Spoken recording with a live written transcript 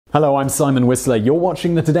Hello, I'm Simon Whistler. You're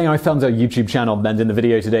watching the Today I Found Out YouTube channel, and in the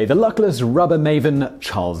video today, the luckless rubber maven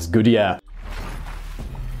Charles Goodyear.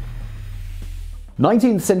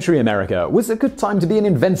 19th century America was a good time to be an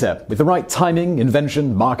inventor. With the right timing,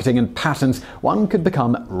 invention, marketing, and patent, one could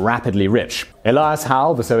become rapidly rich. Elias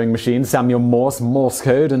Howe, the sewing machine, Samuel Morse, Morse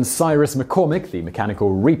code, and Cyrus McCormick, the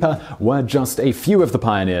mechanical reaper, were just a few of the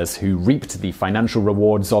pioneers who reaped the financial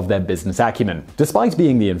rewards of their business acumen. Despite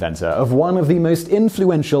being the inventor of one of the most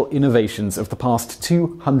influential innovations of the past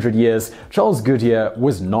 200 years, Charles Goodyear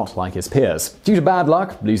was not like his peers. Due to bad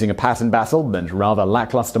luck, losing a patent battle, and rather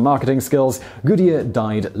lackluster marketing skills, Goodyear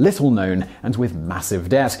died little known and with massive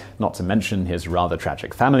debt, not to mention his rather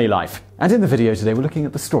tragic family life. And in the video today, we're looking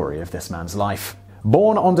at the story of this man's life.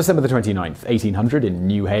 Born on December 29th, 1800 in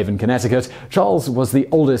New Haven, Connecticut, Charles was the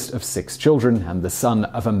oldest of 6 children and the son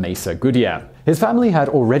of a macer Goodyear. His family had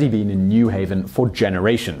already been in New Haven for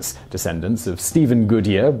generations, descendants of Stephen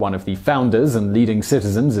Goodyear, one of the founders and leading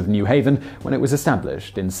citizens of New Haven when it was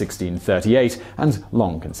established in 1638 and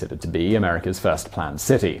long considered to be America's first planned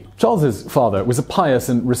city. Charles's father was a pious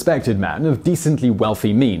and respected man of decently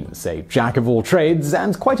wealthy means, a jack of all trades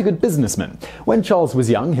and quite a good businessman. When Charles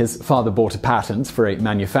was young, his father bought a patent for a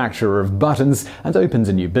manufacturer of buttons and opened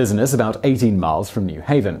a new business about 18 miles from New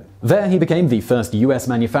Haven. There he became the first US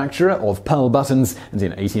manufacturer of pearl buttons, and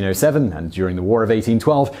in 1807 and during the War of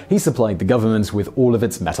 1812 he supplied the government with all of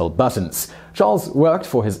its metal buttons. Charles worked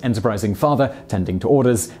for his enterprising father, tending to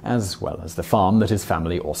orders, as well as the farm that his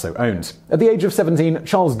family also owned. At the age of 17,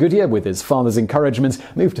 Charles Goodyear, with his father's encouragement,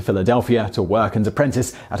 moved to Philadelphia to work and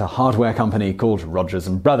apprentice at a hardware company called Rogers &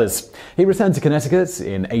 Brothers. He returned to Connecticut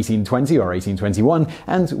in 1820 or 1821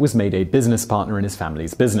 and was made a business partner in his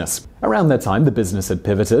family's business. Around that time, the business had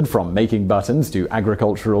pivoted from making buttons to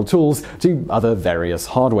agricultural tools to other various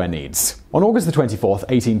hardware needs. On August 24th,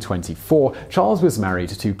 1824, Charles was married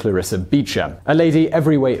to Clarissa Beecher, a lady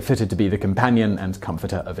every way fitted to be the companion and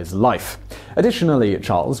comforter of his life. Additionally,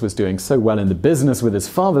 Charles was doing so well in the business with his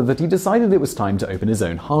father that he decided it was time to open his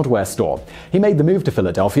own hardware store. He made the move to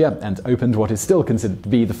Philadelphia and opened what is still considered to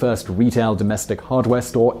be the first retail domestic hardware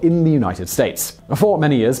store in the United States. For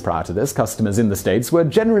many years prior to this, customers in the States were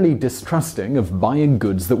generally distrusting of buying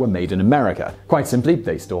goods that were made in America. Quite simply,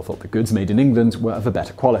 they still thought the goods made in England were of a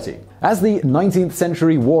better quality. As the 19th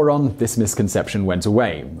century wore on, this misconception went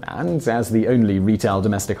away, and as the only retail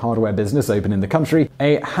domestic hardware business open in the country,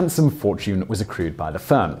 a handsome fortune was accrued by the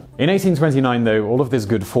firm. In 1829, though, all of this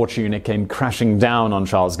good fortune came crashing down on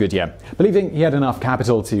Charles Goodyear. Believing he had enough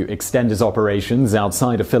capital to extend his operations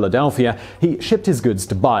outside of Philadelphia, he shipped his goods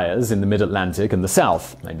to buyers in the Mid-Atlantic and the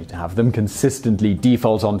South, only to have them consistently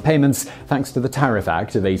default on payments thanks to the Tariff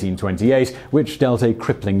Act of 1828, which dealt a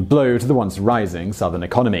crippling blow to the once rising Southern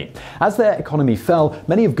economy. As their economy fell,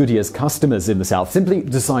 many of Goodyear's customers in the South simply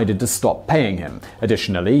decided to stop paying him.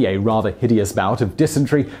 Additionally, a rather hideous bout of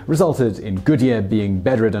dysentery resulted in Goodyear being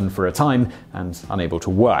bedridden for a time and unable to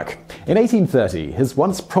work. In 1830, his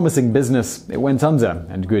once promising business went under,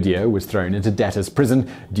 and Goodyear was thrown into debtor's prison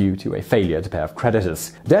due to a failure to pay off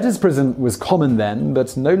creditors. Debtor's prison was common then,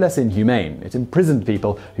 but no less inhumane. It imprisoned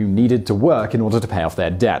people who needed to work in order to pay off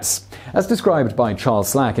their debts. As described by Charles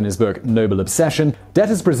Slack in his book Noble Obsession,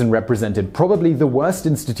 debtor's prison represented probably the worst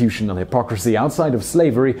institutional hypocrisy outside of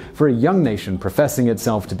slavery for a young nation professing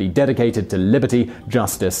itself to be dedicated to liberty,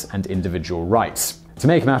 justice, and individual rights. To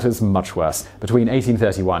make matters much worse, between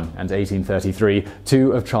 1831 and 1833,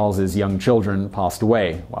 2 of Charles's young children passed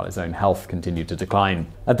away, while his own health continued to decline.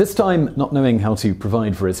 At this time, not knowing how to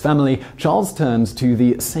provide for his family, Charles turned to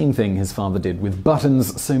the same thing his father did with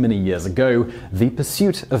buttons so many years ago: the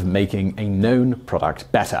pursuit of making a known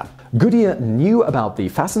product better. Goodyear knew about the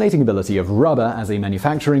fascinating ability of rubber as a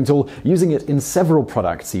manufacturing tool, using it in several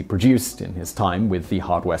products he produced in his time with the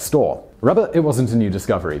hardware store. Rubber, it wasn't a new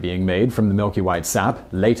discovery, being made from the milky white sap,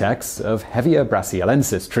 latex, of heavier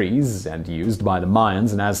Brasiliensis trees and used by the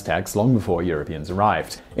Mayans and Aztecs long before Europeans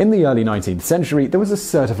arrived. In the early 19th century, there was a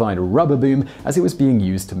certified rubber boom as it was being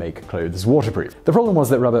used to make clothes waterproof. The problem was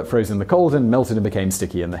that rubber froze in the cold and melted and became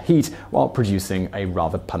sticky in the heat, while producing a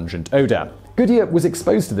rather pungent odor. Goodyear was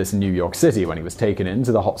exposed to this in New York City when he was taken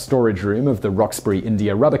into the hot storage room of the Roxbury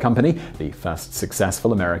India Rubber Company, the first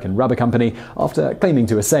successful American rubber company, after claiming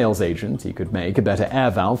to a sales agent he could make a better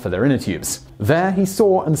air valve for their inner tubes. There he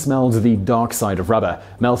saw and smelled the dark side of rubber,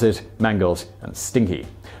 melted, mangled, and stinky.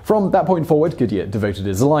 From that point forward, Goodyear devoted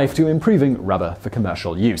his life to improving rubber for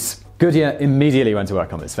commercial use. Goodyear immediately went to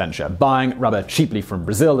work on this venture, buying rubber cheaply from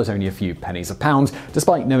Brazil at only a few pennies a pound,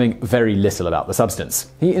 despite knowing very little about the substance.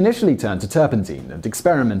 He initially turned to turpentine and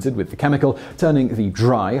experimented with the chemical, turning the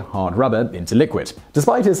dry, hard rubber into liquid.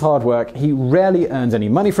 Despite his hard work, he rarely earned any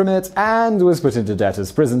money from it and was put into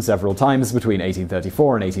debtor's prison several times between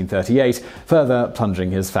 1834 and 1838, further plunging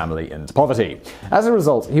his family into poverty. As a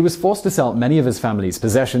result, he was forced to sell many of his family's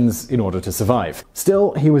possessions in order to survive.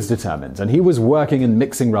 Still, he was determined, and he was working and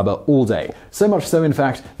mixing rubber all day. So much so, in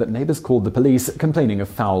fact, that neighbors called the police, complaining of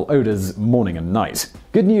foul odors morning and night.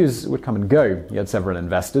 Good news would come and go. He had several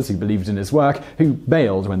investors who believed in his work, who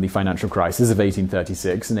bailed when the financial crisis of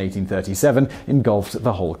 1836 and 1837 engulfed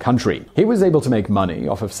the whole country. He was able to make money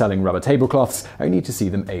off of selling rubber tablecloths, only to see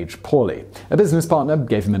them age poorly. A business partner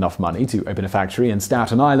gave him enough money to open a factory in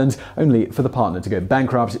Staten Island, only for the partner to go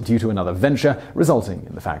bankrupt due to another venture, resulting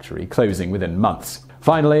in the factory closing within months.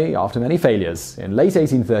 Finally, after many failures, in late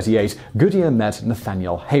 1838, Goodyear met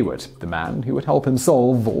Nathaniel Hayward, the man who would help him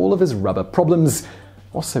solve all of his rubber problems,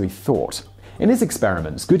 or so he thought. In his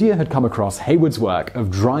experiments, Goodyear had come across Hayward's work of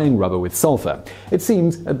drying rubber with sulfur. It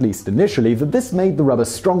seemed, at least initially, that this made the rubber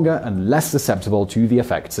stronger and less susceptible to the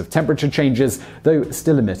effects of temperature changes, though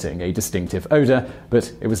still emitting a distinctive odor,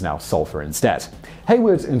 but it was now sulfur instead.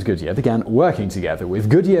 Hayward and Goodyear began working together, with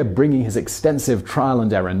Goodyear bringing his extensive trial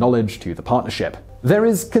and error knowledge to the partnership. There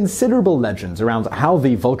is considerable legend around how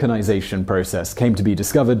the vulcanization process came to be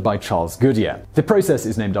discovered by Charles Goodyear. The process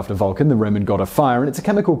is named after Vulcan, the Roman god of fire, and it's a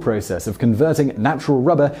chemical process of converting natural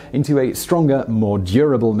rubber into a stronger, more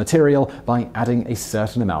durable material by adding a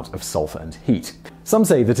certain amount of sulfur and heat. Some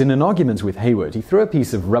say that in an argument with Hayward, he threw a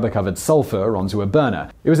piece of rubber-covered sulfur onto a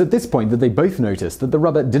burner. It was at this point that they both noticed that the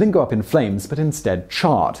rubber didn't go up in flames, but instead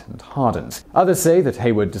charred and hardened. Others say that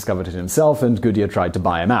Hayward discovered it himself and Goodyear tried to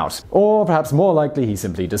buy him out. Or perhaps more likely, he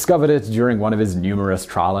simply discovered it during one of his numerous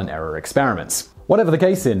trial and error experiments. Whatever the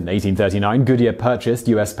case, in 1839, Goodyear purchased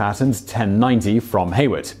US patent 1090 from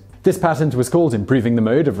Hayward. This patent was called Improving the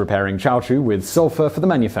Mode of Repairing Caoutchouc with Sulfur for the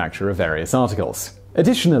Manufacture of Various Articles.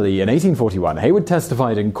 Additionally, in 1841, Hayward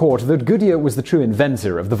testified in court that Goodyear was the true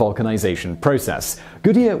inventor of the vulcanization process.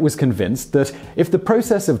 Goodyear was convinced that if the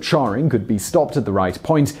process of charring could be stopped at the right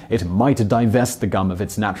point, it might divest the gum of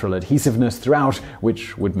its natural adhesiveness throughout,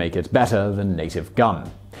 which would make it better than native gum.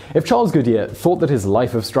 If Charles Goodyear thought that his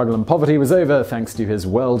life of struggle and poverty was over thanks to his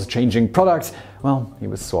world-changing product, well, he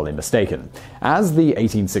was sorely mistaken. As the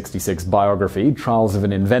 1866 biography Trials of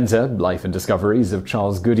an Inventor, Life and Discoveries of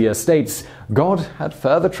Charles Goodyear states, God had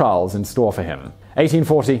further trials in store for him.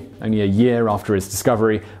 1840, only a year after his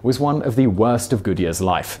discovery, was one of the worst of Goodyear's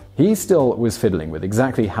life. He still was fiddling with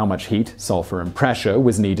exactly how much heat, sulfur, and pressure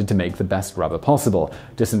was needed to make the best rubber possible.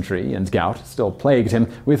 Dysentery and gout still plagued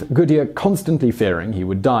him, with Goodyear constantly fearing he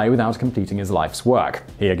would die without completing his life's work.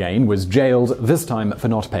 He again was jailed, this time for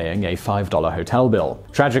not paying a $5 hotel bill.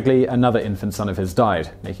 Tragically, another infant son of his died,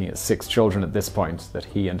 making it 6 children at this point that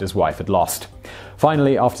he and his wife had lost.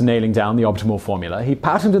 Finally, after nailing down the optimal formula, he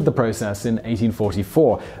patented the process in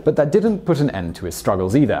 1844, but that didn't put an end to his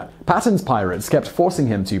struggles either. Patent pirates kept forcing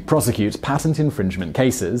him to prosecute patent infringement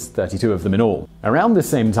cases, 32 of them in all. Around this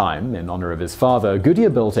same time, in honor of his father,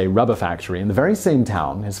 Goodyear built a rubber factory in the very same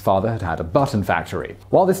town his father had had a button factory.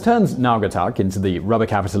 While this turned Naugatuck into the rubber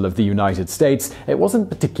capital of the United States, it wasn't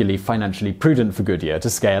particularly financially prudent for Goodyear to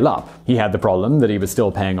scale up. He had the problem that he was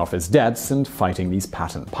still paying off his debts and fighting these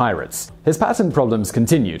patent pirates. His patent problems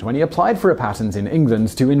continued when he applied for a patent in England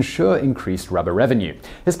to ensure increased rubber revenue.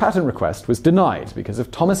 His patent request was denied because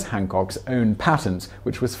of Thomas Hancock's own patent,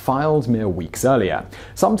 which was filed mere weeks earlier.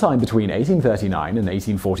 Sometime between 1839 and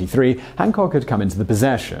 1843, Hancock had come into the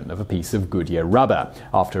possession of a piece of Goodyear rubber.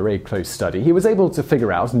 After a close study, he was able to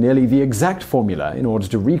figure out nearly the exact formula in order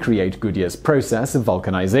to recreate Goodyear's process of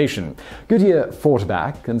vulcanization. Goodyear fought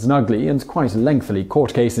back, and an ugly and quite lengthy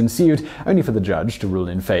court case ensued, only for the judge to rule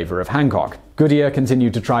in favor of Hancock. Goodyear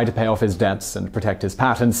continued to try to pay off his debts and protect his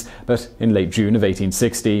patents, but in late June of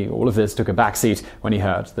 1860, all of this took a backseat when he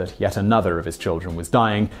heard that yet another of his children was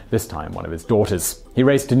dying, this time one of his daughters. He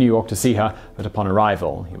raced to New York to see her, but upon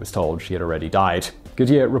arrival, he was told she had already died.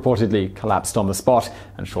 Goodyear reportedly collapsed on the spot,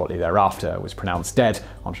 and shortly thereafter was pronounced dead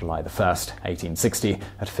on July 1st, 1860,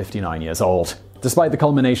 at 59 years old. Despite the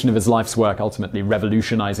culmination of his life's work ultimately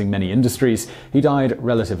revolutionizing many industries, he died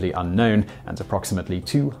relatively unknown and approximately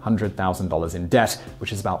 $200,000 in debt,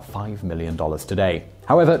 which is about $5 million today.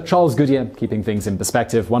 However, Charles Goodyear, keeping things in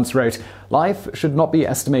perspective, once wrote, "Life should not be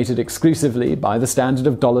estimated exclusively by the standard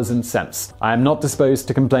of dollars and cents. I am not disposed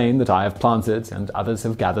to complain that I have planted and others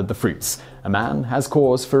have gathered the fruits. A man has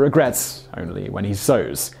cause for regrets only when he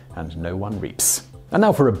sows and no one reaps." And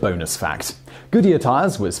now for a bonus fact. Goodyear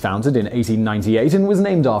Tires was founded in 1898 and was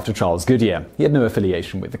named after Charles Goodyear. He had no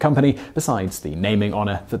affiliation with the company besides the naming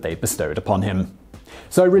honor that they bestowed upon him.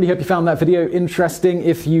 So I really hope you found that video interesting.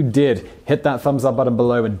 If you did, hit that thumbs up button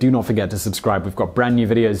below and do not forget to subscribe. We've got brand new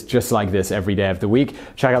videos just like this every day of the week.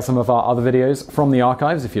 Check out some of our other videos from the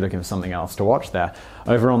archives if you're looking for something else to watch. They're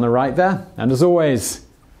over on the right there. And as always,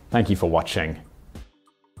 thank you for watching.